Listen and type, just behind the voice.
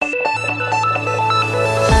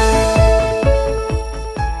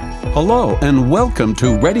Hello and welcome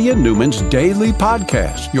to Reddy and Newman's Daily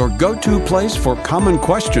Podcast, your go-to place for common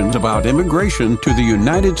questions about immigration to the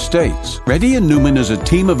United States. Reddy and Newman is a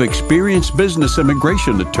team of experienced business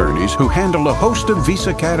immigration attorneys who handle a host of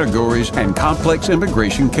visa categories and complex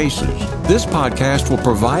immigration cases. This podcast will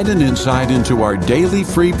provide an insight into our daily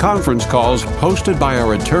free conference calls hosted by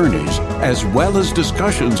our attorneys, as well as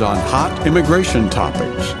discussions on hot immigration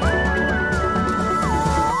topics.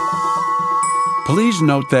 Please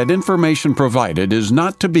note that information provided is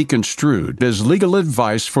not to be construed as legal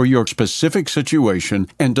advice for your specific situation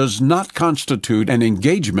and does not constitute an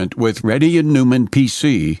engagement with Reddy and Newman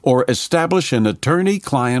PC or establish an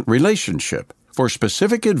attorney-client relationship. For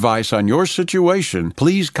specific advice on your situation,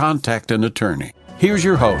 please contact an attorney. Here's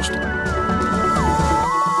your host.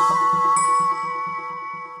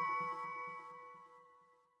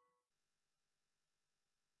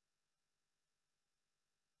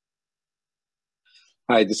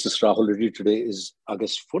 Hi, this is Rahul Reddy. Today is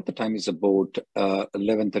August 4th. The time is about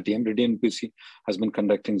 11:30 a.m. Reddy NPC has been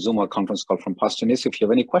conducting Zoom or conference call from past tennis. If you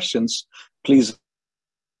have any questions, please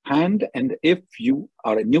hand. And if you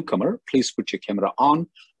are a newcomer, please put your camera on.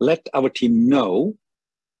 Let our team know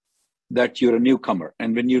that you're a newcomer.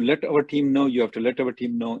 And when you let our team know, you have to let our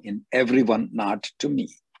team know in everyone, not to me,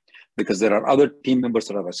 because there are other team members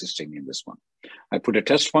that are assisting me in this one. I put a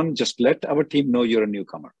test one. Just let our team know you're a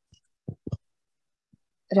newcomer.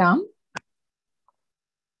 Ram?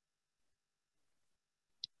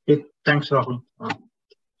 Okay, thanks, Rahul.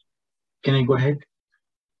 Can I go ahead?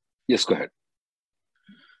 Yes, go ahead.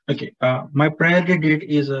 Okay, my priority date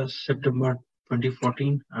is September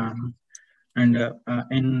 2014. And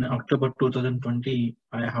in October 2020,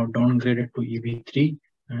 I have downgraded to EB3.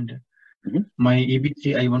 And my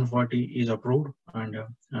EB3 I-140 is approved. And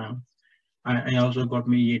I also got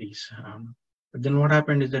my EADs. But then what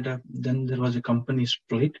happened is that then there was a company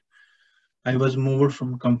split. I was moved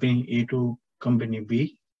from company A to company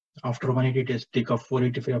B. After 180 days, take a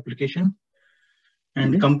 485 application.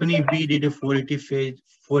 And company B did a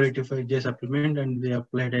 485 day supplement and they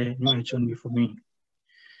applied a new H1B for me.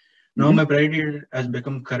 Now my priority has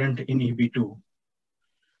become current in EB2.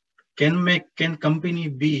 Can company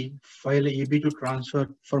B file a EB2 transfer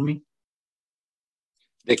for me?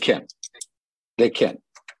 They can. They can.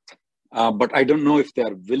 But I don't know if they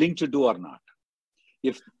are willing to do or not.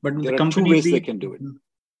 But there are two ways they can do it.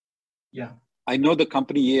 Yeah. I know the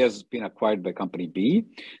company A has been acquired by company B.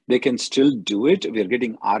 They can still do it. We are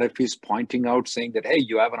getting RFEs pointing out saying that, hey,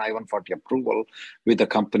 you have an I-140 approval with the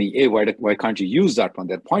company A. Why can't you use that one?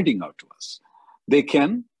 They're pointing out to us. They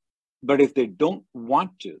can, but if they don't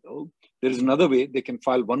want to, though, there is another way. They can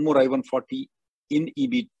file one more I-140 in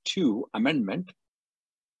EB2 amendment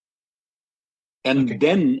and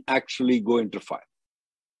then actually go into file.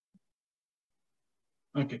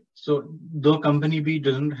 Okay, so though company B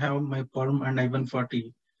doesn't have my perm and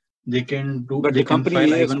I-140, they can do. But they the company can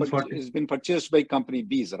file A I-140 has been purchased by company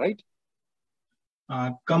B, is right?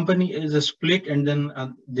 Company is a split, and then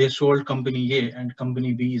they sold company A, and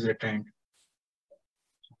company B is retained.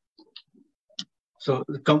 So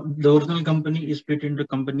the original company is split into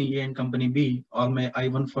company A and company B. All my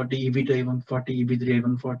I-140, EB2 I-140, EB3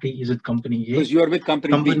 I-140 is with company A. Because you are with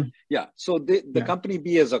company B. Yeah. So the company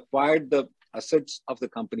B has acquired the assets of the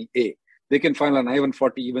company A. They can file an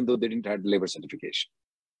I-140 even though they didn't have labor certification.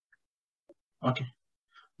 Okay.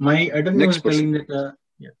 My attorney was telling that.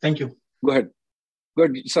 Thank you. Go ahead. Go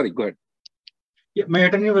ahead. Sorry. Go ahead. Yeah, my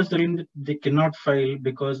attorney was telling that they cannot file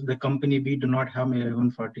because the company B do not have my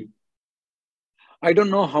I-140. I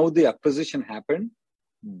don't know how the acquisition happened,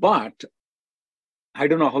 but I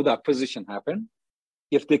don't know how the acquisition happened.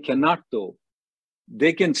 If they cannot, though,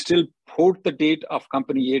 they can still port the date of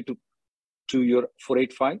company A to your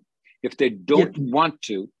 485. If they don't want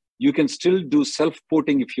to, you can still do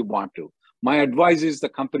self-porting if you want to. My advice is the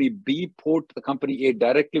company B port the company A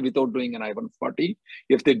directly without doing an I-140.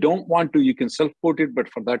 If they don't want to, you can self-port it, but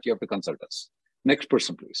for that, you have to consult us. Next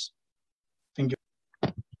person, please. Thank you.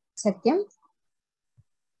 Satyam?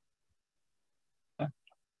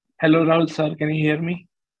 Hello, Rahul sir. Can you hear me?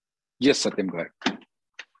 Yes, Satyam, go ahead.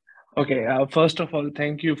 Okay. First of all,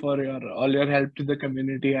 thank you for all your help to the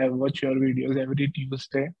community. I watch your videos every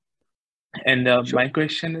Tuesday. And my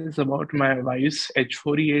question is about my wife's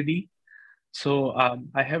H4 EAD. So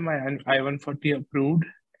I have my I-140 approved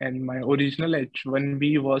and my original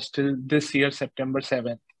H1B was till this year, September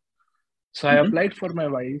 7th. So I applied for my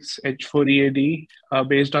wife's H4 EAD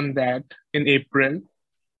based on that in April.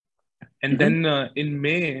 And then in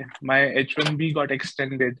May, my H1B got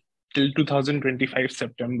extended till 2025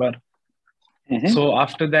 September. So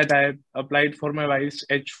after that, I applied for my wife's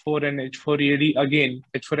H4 and H4EAD again,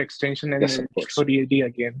 H4 extension and Yes, of course. H4EAD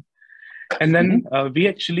again. And then we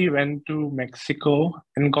actually went to Mexico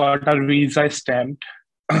and got our visa stamped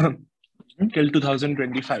till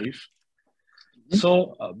 2025.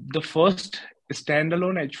 So the first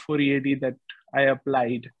standalone H4EAD that I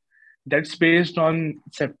applied, that's based on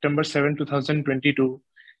September 7, 2022.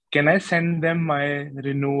 Can I send them my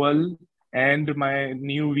renewal and my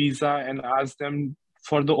new visa and ask them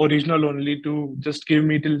for the original only to just give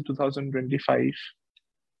me till 2025?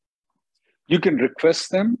 You can request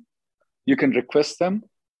them. You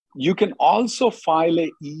can also file a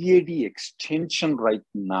EAD extension right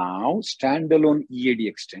now, standalone EAD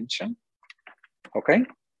extension. Okay.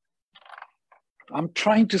 I'm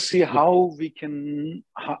trying to see how we can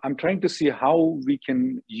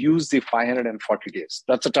use the 540 days.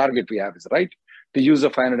 That's the target we have, is right? To use the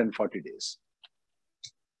 540 days.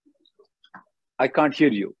 I can't hear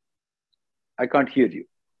you. I can't hear him.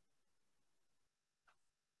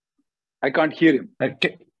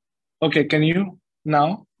 Okay, can you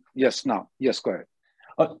now? Yes, now. Yes, go ahead.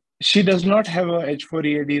 She does not have a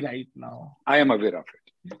H4EAD right now. I am aware of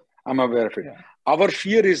it. Yeah. Our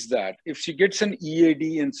fear is that if she gets an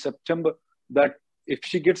EAD in September, that if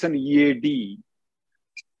she gets an EAD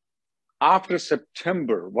after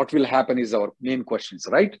September, what will happen is our main questions,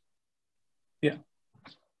 right? Yeah.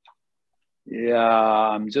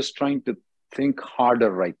 Yeah, I'm just trying to think harder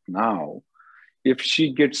right now. If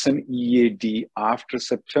she gets an EAD after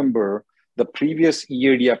September, the previous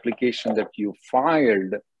EAD application that you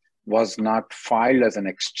filed was not filed as an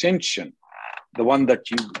extension. The one that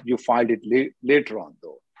you filed it later on,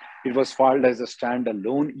 though. It was filed as a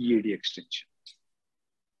standalone EAD extension.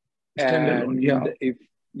 Standalone,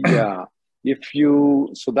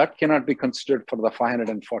 So that cannot be considered for the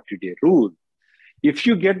 540-day rule. If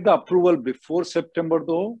you get the approval before September,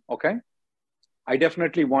 though, okay, I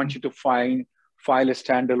definitely want you to file a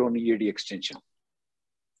standalone EAD extension.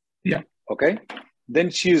 Yeah. Okay.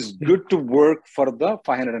 Then she is good to work for the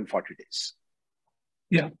 540 days.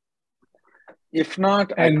 Yeah. If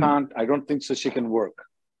not, I don't think so she can work.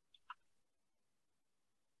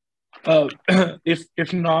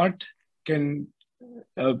 If not, do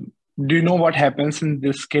you know what happens in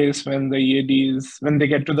this case when the EAD when they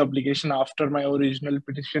get to the application after my original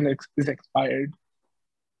petition is expired?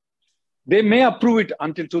 They may approve it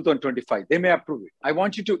until 2025. They may approve it. I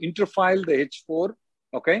want you to interfile the H4,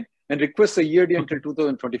 okay, and request the EAD until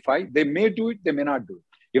 2025. They may do it, they may not do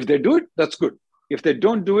it. If they do it, that's good. If they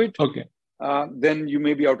don't do it, okay, then you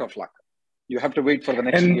may be out of luck. You have to wait for the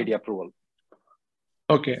next EAD approval.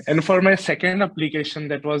 Okay. And for my second application,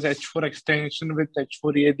 that was H4 extension with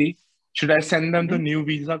H4EAD, should I send them the new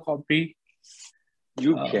visa copy?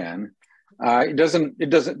 You can. It doesn't,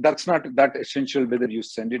 that's not that essential whether you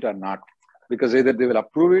send it or not, because either they will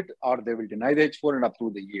approve it or they will deny the H4 and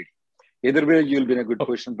approve the EAD. Either way, you'll be in a good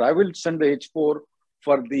position. But I will send the H4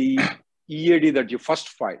 for the EAD that you first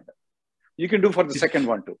filed. You can do for the second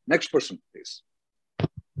one too. Next person, please.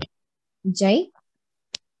 Jay?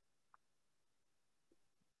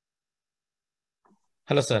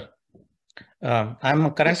 Hello, sir.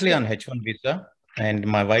 I'm currently on H1 visa and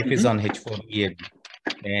my wife is on H4 EAD.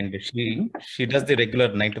 And she does the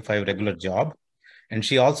regular 9 to 5 regular job. And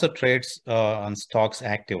she also trades on stocks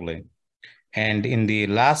actively. And in the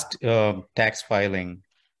last tax filing,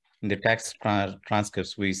 in the tax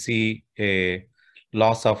transcripts, we see a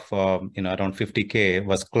loss of around 50K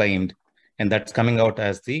was claimed, and that's coming out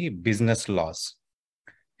as the business loss.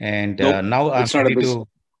 And now I'm ready to.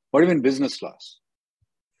 What do you mean business loss?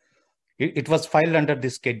 It was filed under the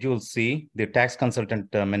Schedule C. The tax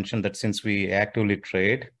consultant mentioned that since we actively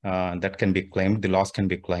trade, that can be claimed, the loss can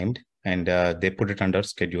be claimed, and they put it under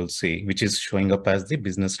Schedule C, which is showing up as the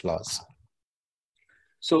business loss.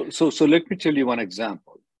 So let me tell you one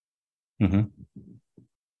example.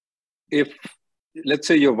 If, let's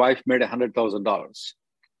say your wife made $100,000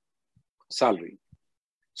 salary,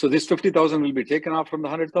 so this 50,000 will be taken off from the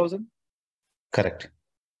 100,000? Correct.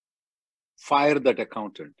 Fire that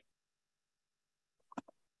accountant.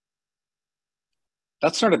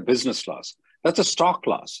 That's not a business loss. That's a stock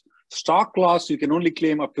loss. Stock loss, you can only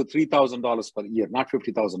claim up to $3,000 per year, not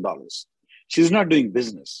 $50,000. She's not doing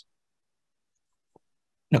business.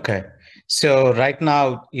 Okay. So right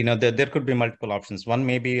now, there could be multiple options. One,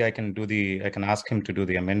 maybe I can ask him to do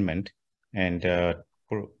the amendment. And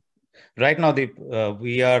right now,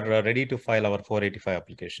 we are ready to file our 485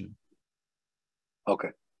 application. Okay.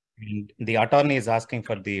 And the attorney is asking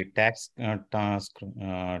for the tax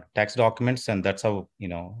documents, and that's how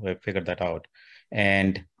we figured that out.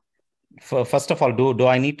 And First of all, do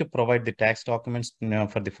I need to provide the tax documents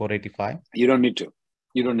for the 485? You don't need to.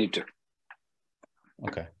 You don't need to.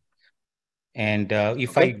 Okay. And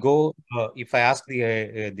if I ask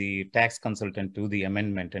the tax consultant to do the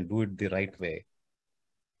amendment and do it the right way,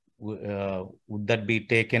 would that be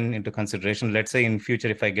taken into consideration? Let's say in future,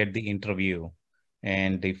 if I get the interview,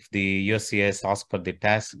 and if the USCIS asks for the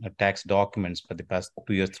tax documents for the past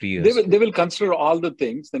 2 years, 3 years, they will consider all the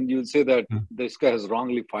things. Then you'll say that this guy has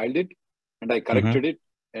wrongly filed it, and I corrected it,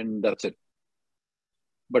 and that's it.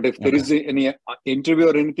 But if there is any interview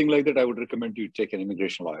or anything like that, I would recommend you take an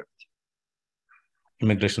immigration lawyer.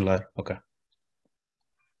 Immigration lawyer, okay.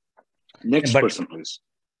 Next person, please.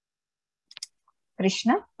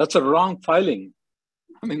 Krishna? That's a wrong filing.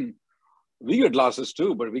 I mean, we get losses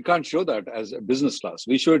too, but we can't show that as a business loss.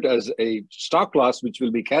 We show it as a stock loss, which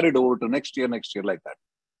will be carried over to next year like that.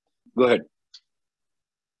 Go ahead.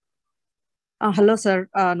 Hello, sir.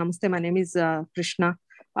 Namaste. My name is Krishna.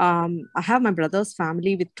 I have my brother's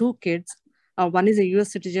family with 2 kids. One is a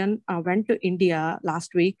US citizen, went to India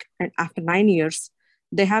last week, and after 9 years,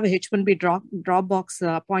 they have a H-1B Dropbox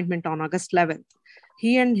appointment on August 11th.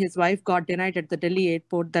 He and his wife got denied at the Delhi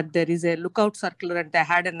airport that there is a lookout circular and they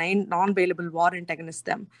had a non-bailable warrant against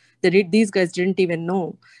them. These guys didn't even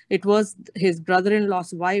know. It was his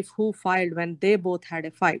brother-in-law's wife who filed when they both had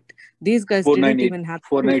a fight. These guys didn't even have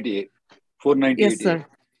 498. 498. Yes, sir.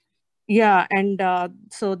 Yeah, and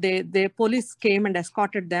so the police came and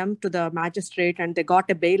escorted them to the magistrate, and they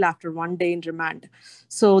got a bail after 1 day in remand.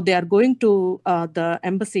 So they are going to the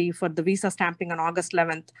embassy for the visa stamping on August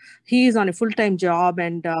 11th. He is on a full-time job,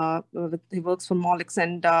 and he works for Molex,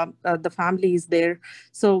 and the family is there.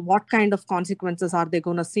 So what kind of consequences are they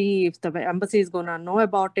going to see if the embassy is going to know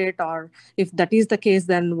about it? Or if that is the case,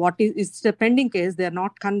 then what is the pending case? They're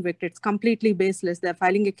not convicted. It's completely baseless. They're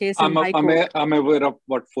filing a case in High Court. I'm aware of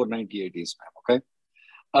what 498 is, ma'am.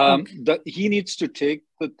 Okay. He needs to take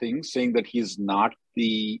the thing saying that he's not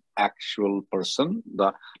the actual person,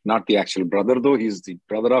 not the actual brother, though he's the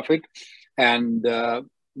brother of it. And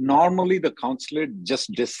normally the consulate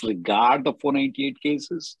just disregard the 498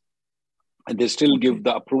 cases and they still give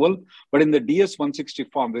the approval. But in the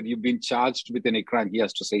DS-160 form, where you've been charged with any crime, he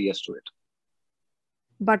has to say yes to it.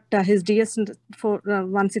 But his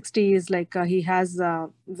DS-160 is like he has a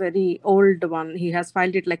very old one. He has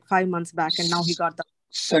filed it like 5 months back, and now he got the.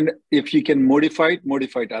 Send, if you can modify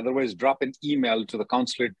it. Otherwise, drop an email to the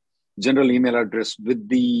consulate general email address with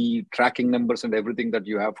the tracking numbers and everything that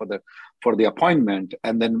you have for the appointment,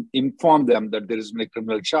 and then inform them that there is a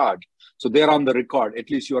criminal charge. So they're on the record.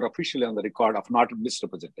 At least you are officially on the record of not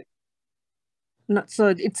misrepresenting. No, so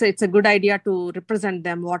it's a good idea to represent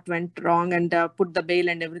them what went wrong and put the bail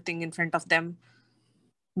and everything in front of them.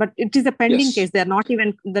 But it is a pending case. They're not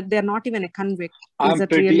even a convict. I'm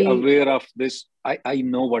pretty aware of this. I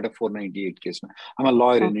know what a 498 case is. I'm a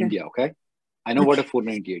lawyer in India. Okay, I know what a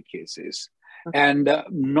 498 case is. And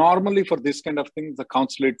normally for this kind of thing, the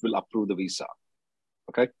consulate will approve the visa.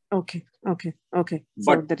 Okay. So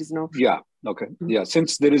there is no. Yeah. Okay. Yeah.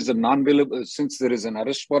 Since there is a non-bailable, since there is an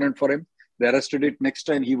arrest warrant for him, they arrested it. Next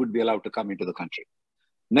time he would be allowed to come into the country.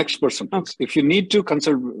 Next person, please. Okay. If you need to,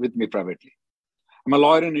 consult with me privately. I'm a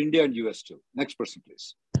lawyer in India and US too. Next person,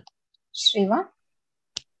 please. Shiva.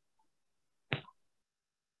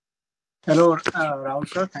 Hello, Rahul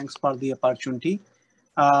sir. Thanks for the opportunity.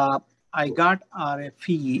 I got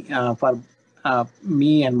RFE for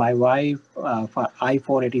me and my wife for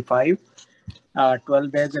I-485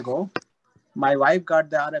 12 days ago. My wife got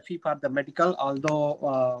the RFE for the medical,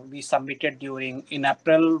 although we submitted in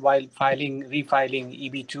April while refiling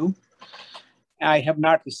EB2. I have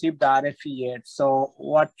not received the RFE yet. So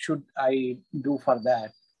what should I do for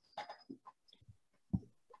that?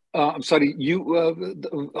 I'm sorry, the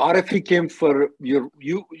RFE came for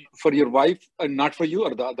your wife and not for you,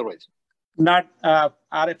 or the otherwise? Not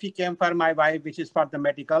RFE came for my wife, which is for the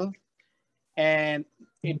medical, and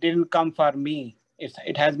it didn't come for me.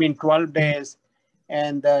 It has been 12 days,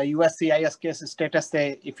 and the USCIS case status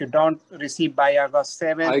say if you don't receive by August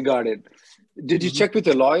 7th. I got it. Did you check with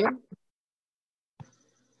a lawyer?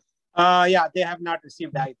 Yeah, they have not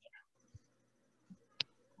received either.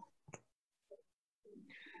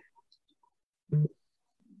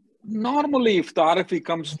 Normally, if the RFE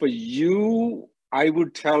comes for you, I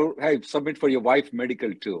would tell, hey, submit for your wife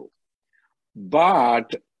medical too.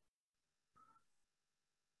 But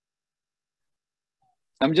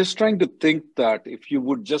I'm just trying to think that if you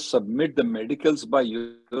would just submit the medicals by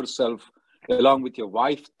yourself along with your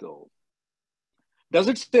wife though, does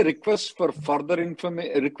it say request for further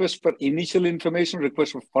information, request for initial information,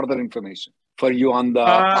 request for further information for you on the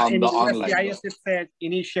online? Yes, it said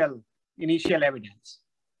initial. initial evidence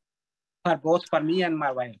for both for me and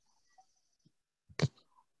my wife.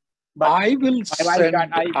 But I will my wife send. got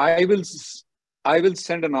I will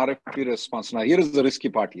send an RFP response. Now, here is the risky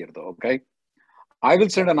part here, though. Okay, I will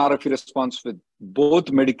send an RFP response with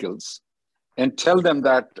both medicals and tell them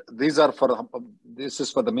that this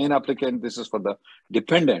is for the main applicant, this is for the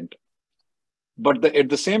dependent. But at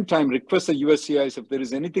the same time, request the USCIS if there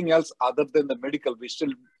is anything else other than the medical,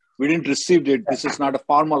 we didn't receive it. This is not a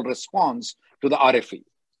formal response to the RFE.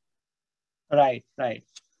 Right.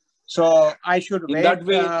 So I should in wait.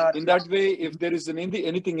 That way, if there is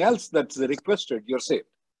anything else that's requested, you're safe.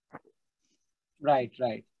 Right.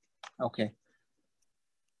 Okay.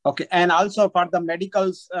 And also for the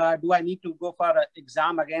medicals, do I need to go for an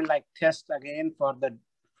exam again, like test again for the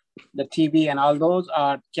TB and all those,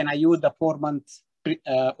 or can I use the 4 months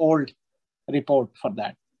old report for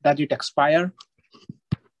that? Does it expire?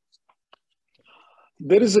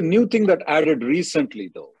 There is a new thing that added recently,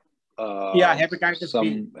 though. Hepatitis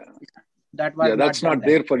B. That's not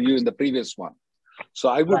there for you in the previous one. So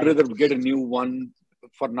I would rather get a new one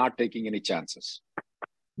for not taking any chances.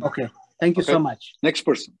 Okay. Thank you so much. Next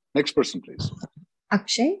person, please.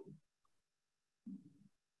 Akshay.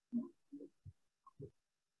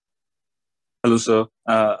 Hello, sir.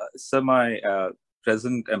 Sir, my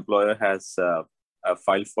present employer has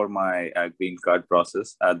filed for my green card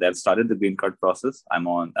process. They've started the green card process. I'm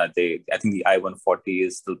on. I think the I-140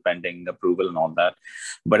 is still pending approval and all that.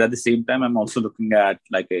 But at the same time, I'm also looking at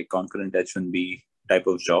like a concurrent H-1B type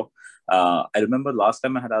of job. I remember last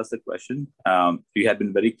time I had asked the question. You had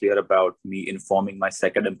been very clear about me informing my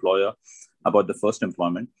second employer about the first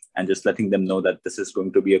employment and just letting them know that this is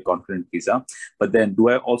going to be a concurrent visa. But then do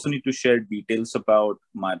I also need to share details about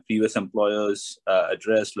my previous employer's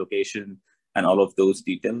address, location, and all of those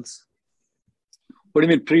details? What do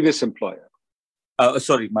you mean previous employer?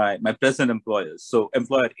 Sorry, my present employers. So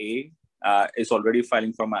employer A is already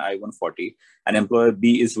filing for my I-140 and employer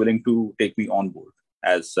B is willing to take me on board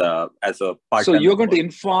as a part-time. So you're going to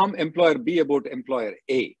inform employer B about employer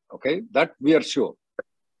A, okay? That we are sure.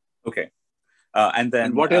 Okay. And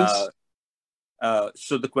then what else?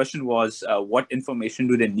 So the question was, what information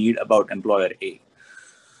do they need about employer A?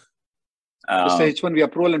 Just the H-1B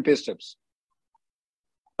approval and pay stubs.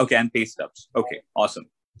 Okay, and pay stubs. Okay, awesome.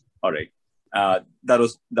 All right. That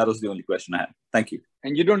was the only question I had. Thank you.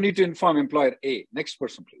 And you don't need to inform employer A. Next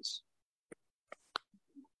person, please.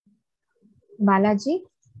 Balaji.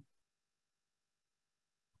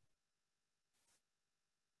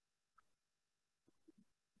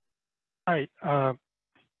 Hi.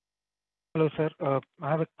 Hello, sir. I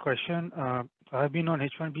have a question. I've been on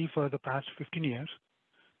H-1B for the past 15 years.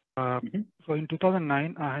 So in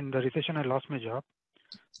 2009, in the recession, I lost my job.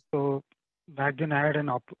 So back then, I had I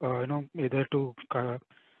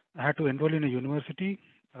had to enroll in a university,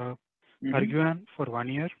 Arguan, for 1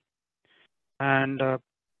 year, and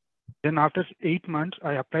then after 8 months,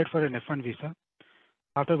 I applied for an F1 visa.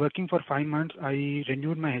 After working for 5 months, I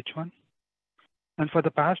renewed my H1, and for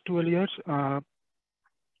the past 12 years,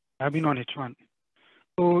 I've been on H1.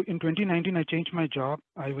 So in 2019, I changed my job.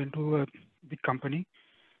 I went to a big company.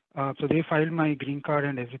 So they filed my green card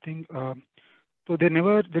and everything. So they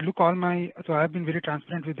look all so I've been very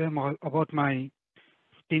transparent with them about my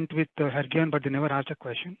stint with Hergian, but they never asked a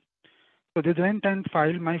question. So they went and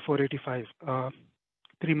filed my 485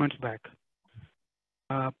 3 months back.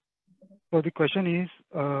 So the question is,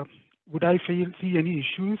 would I see any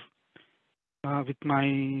issues with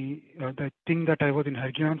the thing that I was in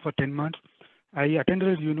Hergian for 10 months? I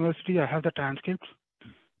attended a university, I have the transcripts,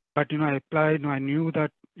 but I applied, I knew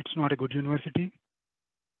that it's not a good university.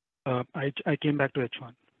 I came back to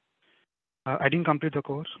H1. I didn't complete the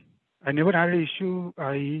course. I never had an issue.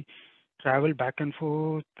 I traveled back and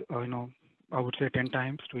forth, I would say 10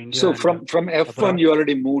 times to India. So from F1, abroad. You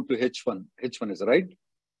already moved to H1. H1 is right?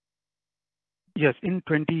 Yes, in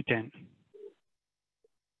 2010.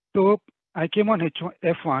 So I came on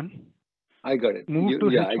F1. I got it.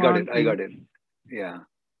 H1 I got it. Yeah.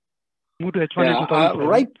 Moved to H1 in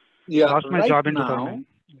 2007. Lost my job in 2009.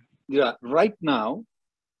 Yeah, right now,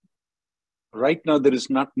 there is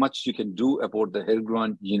not much you can do about the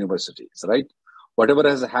Helgrund universities, right? Whatever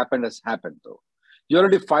has happened, though. You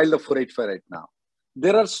already filed the 485 right now.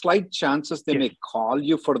 There are slight chances they may call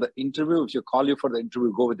you for the interview. If you call you for the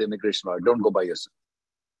interview, go with the immigration lawyer. Don't go by yourself.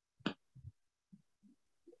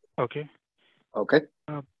 Okay. Okay.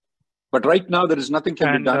 But right now, there is nothing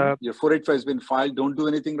can be done. Your 485 has been filed. Don't do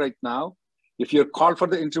anything right now. If you're called for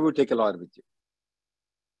the interview, take a lawyer with you.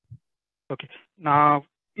 Okay. Now,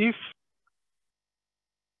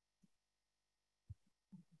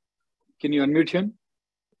 Can you unmute him?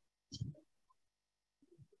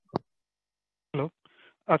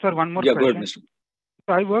 Sir, one more Yeah, go ahead, question. Mr.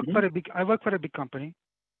 So I work for a big company.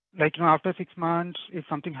 Like, after 6 months, if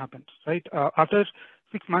something happens, right? After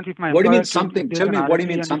 6 months, if my What do you employer mean something? there's Tell an me, what do you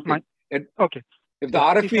RFE mean and something? okay, If the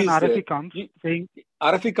yeah, RFE if an is there, RFE comes saying,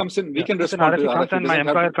 RFE comes in, we yeah, can if an respond to the RFE comes RFE. and my Doesn't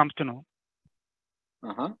have employer to. comes to know,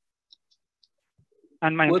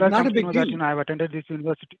 and my Well, employer not a comes to big know deal. that, I've attended this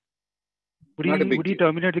university, Not a big would he deal.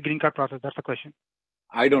 terminate the green card process? That's the question.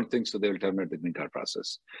 I don't think so. They will terminate the green card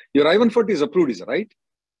process. Your I-140 is approved, is it right?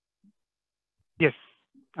 Yes.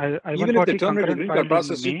 Even if they I-140 terminate the concurrent green card filed in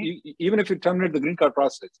process, May. even if you terminate the green card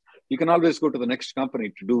process, you can always go to the next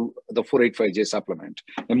company to do the 485J supplement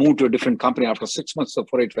and move to a different company after 6 months the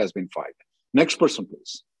 485 has been filed. Next person,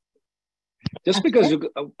 please. Just because you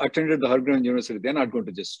attended the Hargrave University, they're not going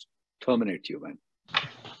to just terminate you, man.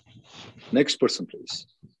 Next person, please.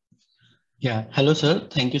 Yeah, hello, sir.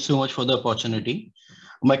 Thank you so much for the opportunity.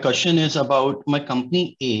 My question is about my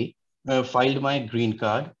company A filed my green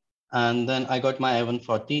card, and then I got my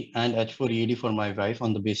I-140 and H4EAD for my wife.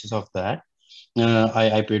 On the basis of that,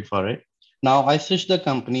 I paid for it. Now I switched the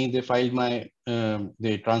company. They filed my,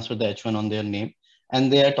 they transferred the H1 on their name,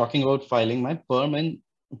 and they are talking about filing my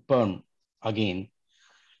perm again.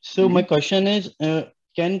 So my question is,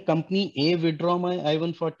 can company A withdraw my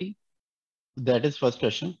I-140? That is first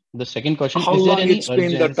question. The second question, How is there long any it's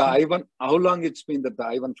been that the urgency? how long it's been that the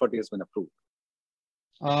I-140 has been approved?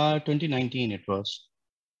 2019 it was.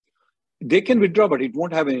 They can withdraw, but it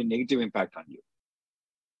won't have any negative impact on you.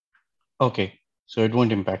 Okay, so it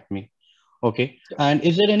won't impact me. Okay, and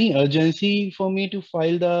is there any urgency for me to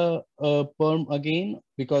file the perm again?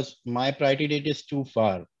 Because my priority date is too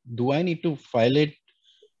far. Do I need to file it?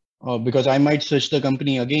 Because I might switch the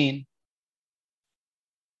company again.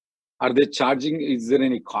 Are they charging? Is there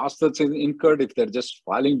any cost that's incurred if they're just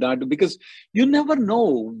filing that? Because you never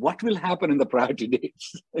know what will happen in the priority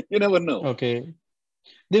dates. You never know. Okay.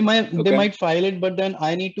 They might file it, but then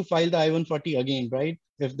I need to file the I-140 again, right?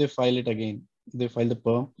 If they file it again, they file the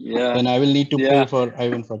perm, then I will need to pay for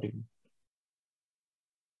I-140.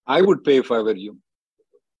 I would pay if I were you.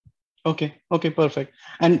 Okay, perfect.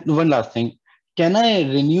 And one last thing. Can I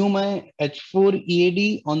renew my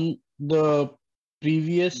H4EAD on the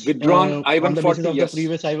previous withdrawn I-140? On the basis of yes. the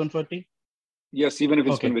previous I-140? Yes, even if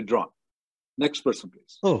it's been withdrawn. Next person,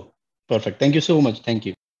 please. Oh, perfect. Thank you so much. Thank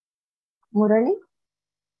you. Murali?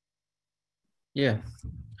 Yeah.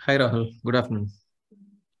 Hi, Rahul. Good afternoon.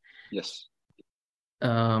 Yes.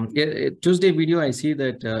 Tuesday video, I see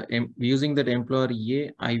that using that employer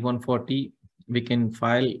A I-140, we can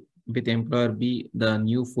file with employer B the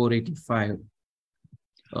new 485.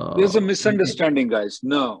 There's a misunderstanding, guys.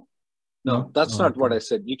 No, that's not what I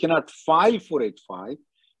said. You cannot file 485.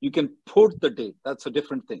 You can put the date. That's a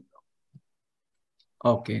different thing.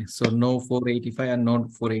 Okay, so no 485 and no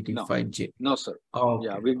 485J. No, sir. Okay.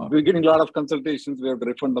 Yeah, we're getting a lot of consultations. We have to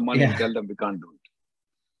refund the money and tell them we can't do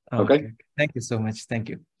it. Okay. Thank you so much. Thank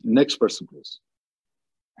you. Next person, please.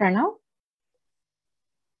 Pranav?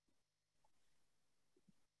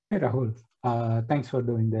 Hey, Rahul. Thanks for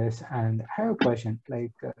doing this. And I have a question.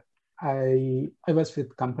 Like, I was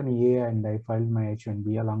with company A and I filed my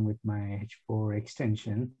H1B along with my H4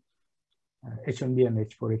 extension. H1B and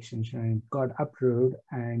H4 extension got approved,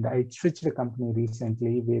 and I switched the company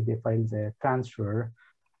recently where they filed the transfer.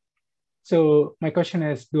 So my question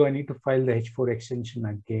is, do I need to file the H4 extension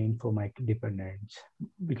again for my dependents?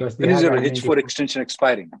 Because they When is have your H4 extension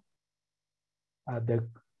expiring?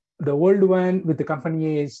 The old one with the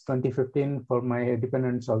company is 2015. For my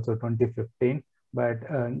dependents also 2015, but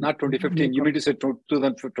not 2015. You mean to say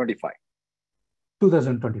 2025?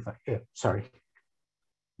 2025. Yeah, sorry.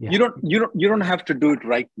 Yeah. You don't have to do it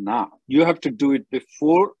right now. You have to do it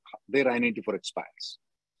before their I-94 expires.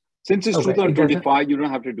 Since it's 2025, you don't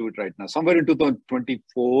have to do it right now. Somewhere in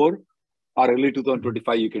 2024 or early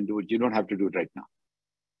 2025, you can do it. You don't have to do it right now.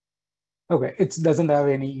 Okay, it doesn't have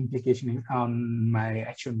any implication on my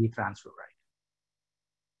H1B transfer, right?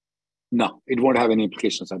 No, it won't have any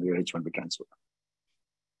implications on your H1B transfer.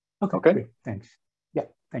 Okay. Great. Thanks. Yeah,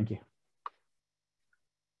 thank you.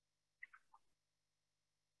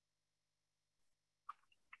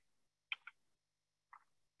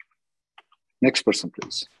 Next person,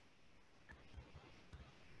 please.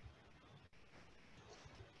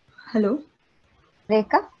 Hello.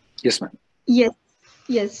 Rekha? Yes, ma'am.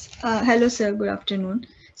 Yes. Hello, sir. Good afternoon.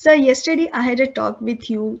 Sir, yesterday I had a talk with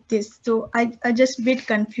you so I just a bit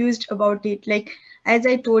confused about it. Like, as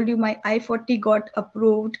I told you, my I-40 got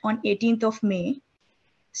approved on 18th of May.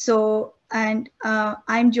 So, and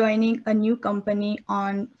I'm joining a new company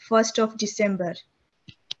on 1st of December.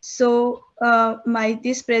 So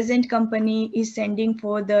this present company is sending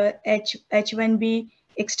for the H1B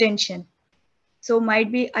extension. So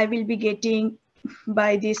might be I will be getting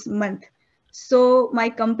by this month. So my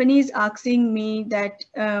company is asking me that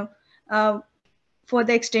for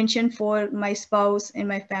the extension for my spouse and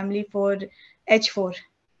my family for H4.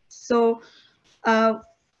 So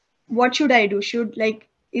what should I do?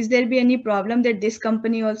 Is there be any problem that this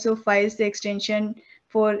company also files the extension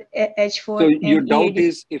for H4? So and your doubt EAD?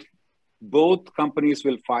 is if both companies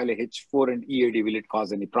will file a H4 and EAD, will it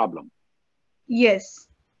cause any problem? Yes.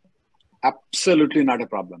 Absolutely not a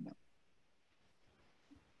problem.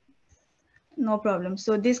 No problem.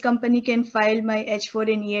 So this company can file my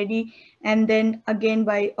H4 and EAD, and then again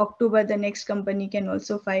by October, the next company can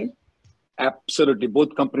also file. Absolutely.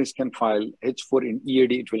 Both companies can file H4 in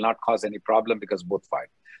EAD. It will not cause any problem because both file.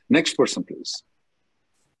 Next person, please.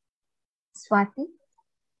 Swati.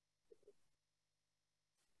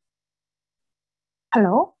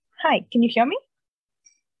 Hello. Hi. Can you hear me?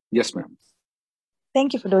 Yes, ma'am.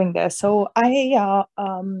 Thank you for doing this. So I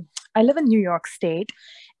live in New York State,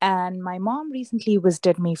 and my mom recently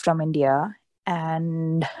visited me from India,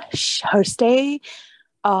 and her stay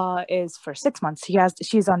is for 6 months.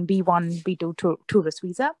 She's on B1, B2 tourist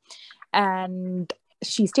visa, and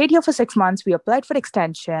she stayed here for 6 months. We applied for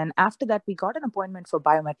extension. After that, we got an appointment for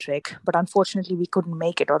biometric, but unfortunately, we couldn't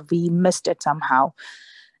make it, or we missed it somehow.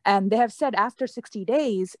 And they have said after 60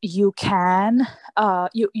 days, you can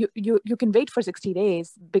you can wait for 60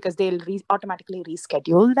 days because they'll automatically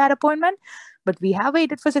reschedule that appointment. But we have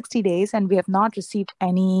waited for 60 days and we have not received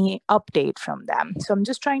any update from them. So I'm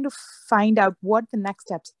just trying to find out what the next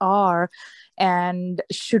steps are. And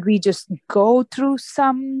should we just go through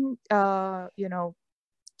some,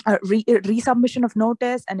 resubmission of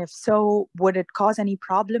notice? And if so, would it cause any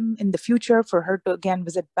problem in the future for her to again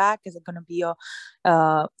visit back? Is it going to be a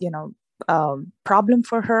problem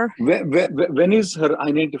for her? When is her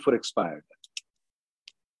I-94 expired?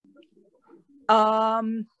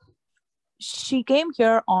 She came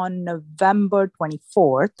here on November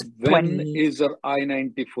 24th. When is her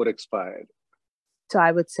I-94 expired? So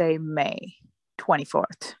I would say May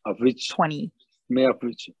 24th. Of which? May of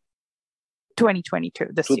which? 2022,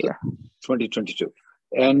 this year. 2022.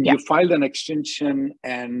 And you filed an extension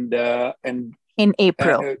and in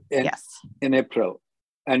April. Yes. In April.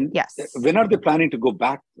 And yes. When are they planning to go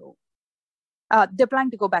back though? They're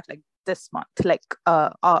planning to go back like this month, like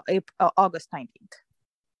August 19th.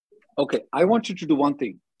 Okay. I want you to do one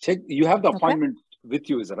thing. Check. You have the appointment with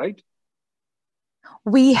you, is that right?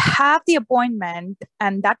 We have the appointment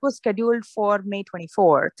and that was scheduled for May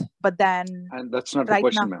 24th, but then. And that's not the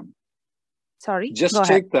question, ma'am. Sorry. Just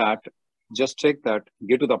check that. Just check that.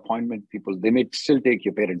 Get to the appointment, people. They may still take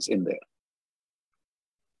your parents in there.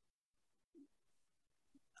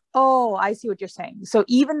 Oh, I see what you're saying. So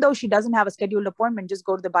even though she doesn't have a scheduled appointment, just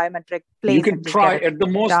go to the biometric place. You can try. At the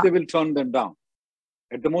most, they will turn them down.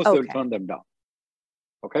 At the most, they will turn them down.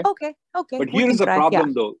 Okay. Okay. But here is the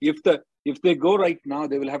problem, though. If they go right now,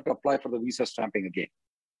 they will have to apply for the visa stamping again.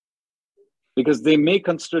 Because they may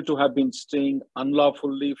consider to have been staying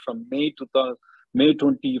unlawfully from May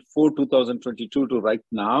 24, 2022 to right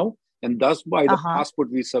now. And thus why the passport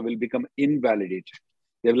visa will become invalidated.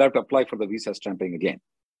 They will have to apply for the visa stamping again.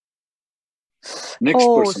 Next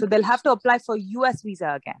person. So they'll have to apply for US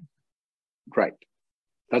visa again. Right.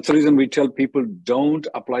 That's the reason we tell people don't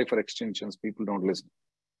apply for extensions. People don't listen.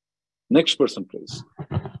 Next person, please.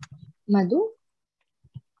 Madhu.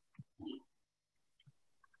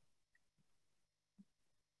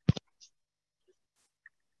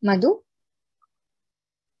 Madhu?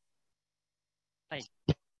 Hi.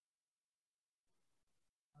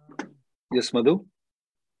 Yes, Madhu?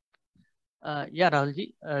 Yeah,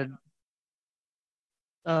 Rahulji.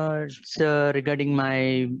 It's regarding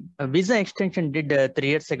my visa extension did 3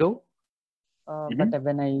 years ago. But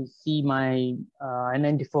when I see my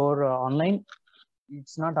I-94 online,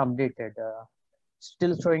 it's not updated.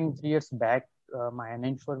 Still showing 3 years back my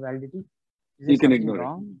I-94 validity. You can ignore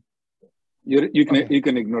it. You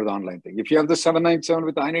can ignore the online thing. If you have the 797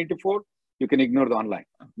 with I-94, you can ignore the online.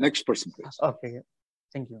 Next person, please. Okay.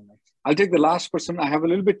 Thank you very much. I'll take the last person. I have a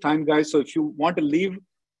little bit of time, guys. So if you want to leave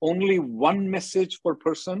only one message per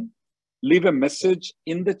person, leave a message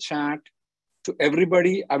in the chat to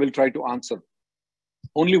everybody. I will try to answer.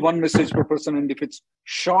 Only one message per person. And if it's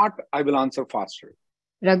short, I will answer faster.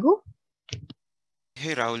 Raghu?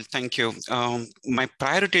 Hey, Rahul, thank you. My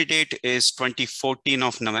priority date is 2014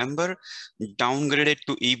 of November, downgraded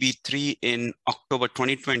to EB3 in October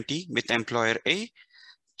 2020 with employer A.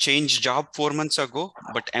 Changed job 4 months ago,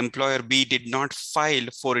 but employer B did not file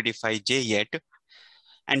 485J yet.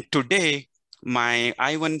 And today, my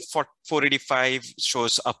I-1 485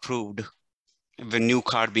 shows approved. the new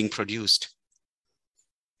card being produced.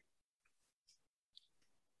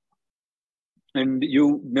 And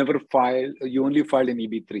you never filed, you only filed in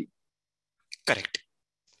EB3. Correct.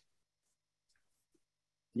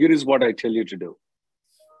 Here is what I tell you to do.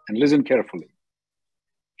 And listen carefully.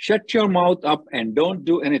 Shut your mouth up and don't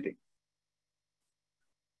do anything.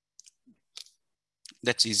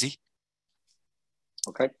 That's easy.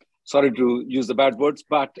 Okay. Sorry to use the bad words,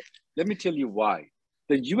 but let me tell you why.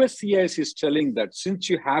 The USCIS is telling that since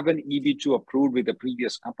you have an EB2 approved with the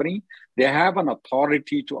previous company, they have an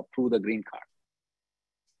authority to approve the green card.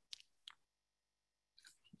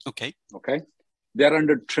 Okay. Okay. They're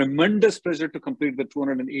under tremendous pressure to complete the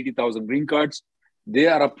 280,000 green cards. They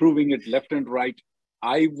are approving it left and right.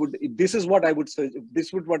 This is what I would say. This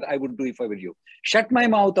is what I would do if I were you. Shut my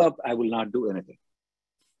mouth up. I will not do anything.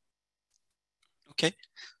 Okay.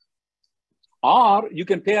 Or you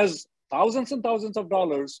can pay us thousands and thousands of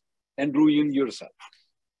dollars and ruin yourself.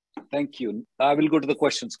 Thank you. I will go to the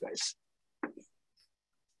questions, guys.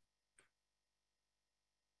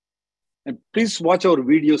 And please watch our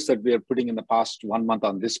videos that we are putting in the past 1 month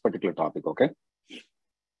on this particular topic, okay?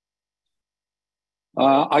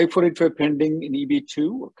 I-485 pending in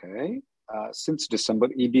EB2, okay. Since December,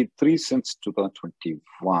 EB3 since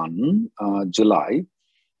 2021, July.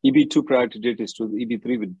 EB2 priority date is to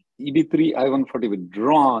EB3 with EB3 I-140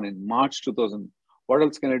 withdrawn in March 2000. What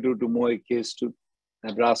else can I do to move a case to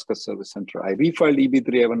Nebraska Service Center? I refiled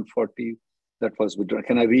EB3 I-140 that was withdrawn.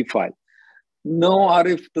 Can I refile? No,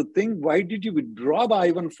 Arif, the thing, why did you withdraw the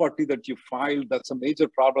I-140 that you filed? That's a major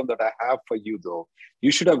problem that I have for you, though.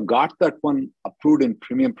 You should have got that one approved in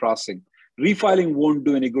premium processing. Refiling won't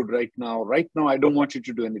do any good right now. Right now, I don't want you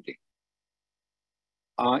to do anything.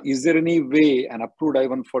 Is there any way an approved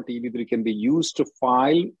I-140 EB3 can be used to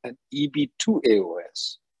file an EB2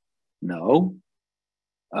 AOS? No.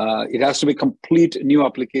 It has to be complete new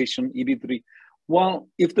application, EB3. Well,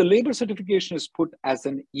 if the labor certification is put as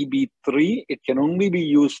an EB3, it can only be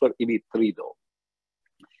used for EB3 though.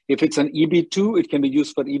 If it's an EB2, it can be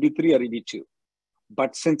used for EB3 or EB2.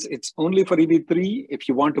 But since it's only for EB3, if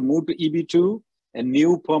you want to move to EB2, a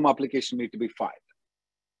new perm application needs to be filed.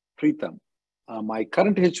 Preetham, my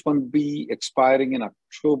current H-1B expiring in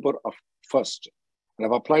October of 1st. And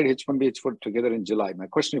I've applied H-1B, H-4 together in July. My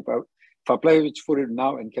question, if I apply H-4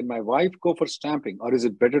 now, and can my wife go for stamping, or is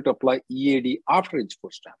it better to apply EAD after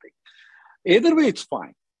H-4 stamping? Either way, it's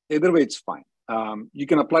fine. Either way, it's fine. You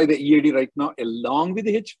can apply the EAD right now along with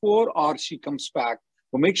the H-4, or she comes back.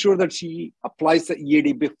 But make sure that she applies the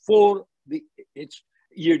EAD before the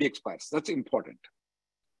EAD expires. That's important.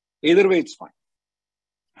 Either way, it's fine.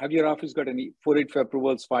 Have your office got any 485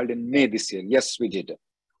 approvals filed in May this year? Yes, we did.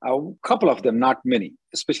 A couple of them, not many,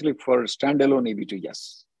 especially for standalone EB2,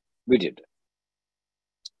 yes. We did.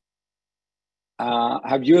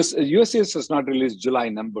 USCIS has not released July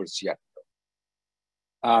numbers yet.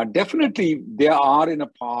 Definitely, they are in a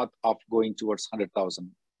path of going towards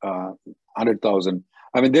 100,000. 100,000.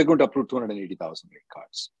 I mean, they're going to approve 280,000 green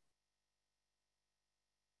cards.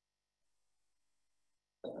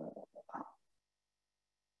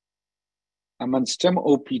 I'm on STEM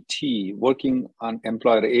OPT, working on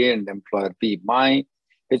employer A and employer B. My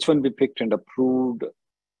H-1B picked and approved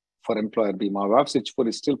for employer B. My wife's H-4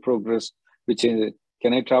 is still progress, which is,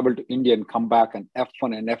 can I travel to India and come back on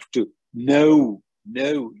F1 and F2? No,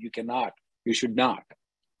 you cannot. You should not.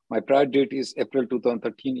 My prior date is April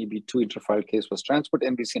 2013. EB2 interfile case was transferred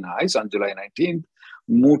to NBC in ICE on July 19th.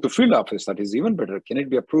 Moved to field office. That is even better. Can it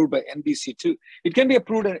be approved by NBC2? It can be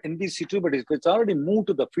approved at NBC2, but if it's already moved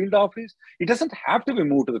to the field office, it doesn't have to be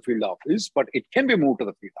moved to the field office, but it can be moved to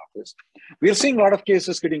the field office. We are seeing a lot of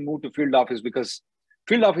cases getting moved to field office because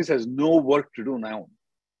field office has no work to do now.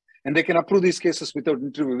 And they can approve these cases without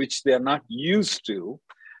interview, which they are not used to.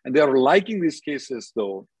 And they are liking these cases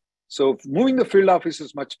though. So moving the field office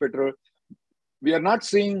is much better. We are not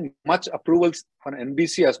seeing much approvals for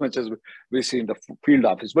NBC as much as we see in the field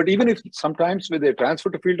office. But even if sometimes when they transfer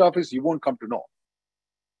to field office, you won't come to know.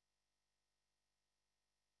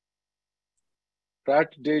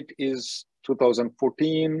 That date is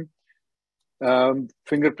 2014.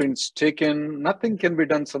 Fingerprints taken. Nothing can be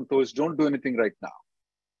done, Santosh. Don't do anything right now.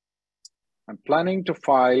 I'm planning to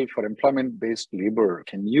file for employment-based labor.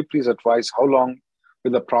 Can you please advise how long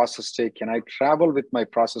will the process take? Can I travel with my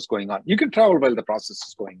process going on? You can travel while the process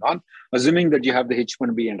is going on, assuming that you have the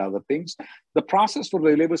H-1B and other things. The process for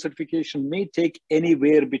the labor certification may take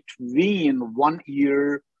anywhere between 1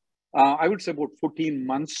 year, I would say about 14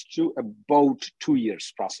 months to about 2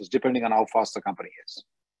 years process, depending on how fast the company is.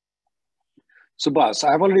 Subhas,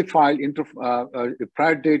 I've already filed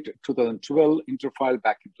prior date 2012, interfile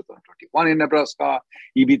back in 2021 in Nebraska.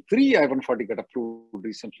 EB3, I-140 got approved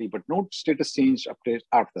recently, but no status change update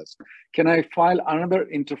after this. Can I file another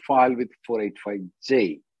interfile with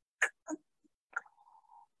 485J?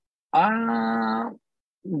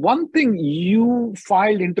 One thing, you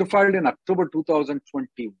interfiled in October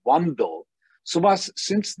 2021 though. Subhas,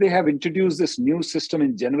 since they have introduced this new system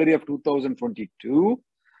in January of 2022,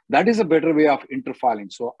 that is a better way of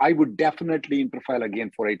interfiling. So I would definitely interfile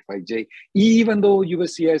again for 485J, even though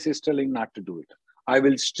USCIS is telling not to do it. I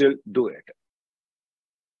will still do it.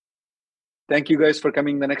 Thank you guys for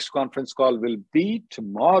coming. The next conference call will be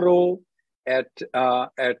tomorrow at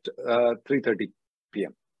 3:30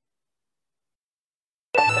 p.m.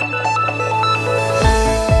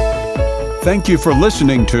 Thank you for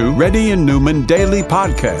listening to Reddy and Newman Daily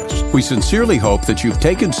Podcast. We sincerely hope that you've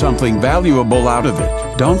taken something valuable out of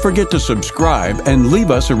it. Don't forget to subscribe and leave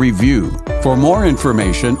us a review. For more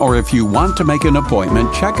information, or if you want to make an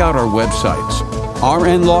appointment, check out our websites,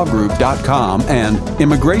 rnlawgroup.com and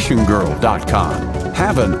immigrationgirl.com.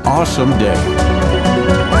 Have an awesome day.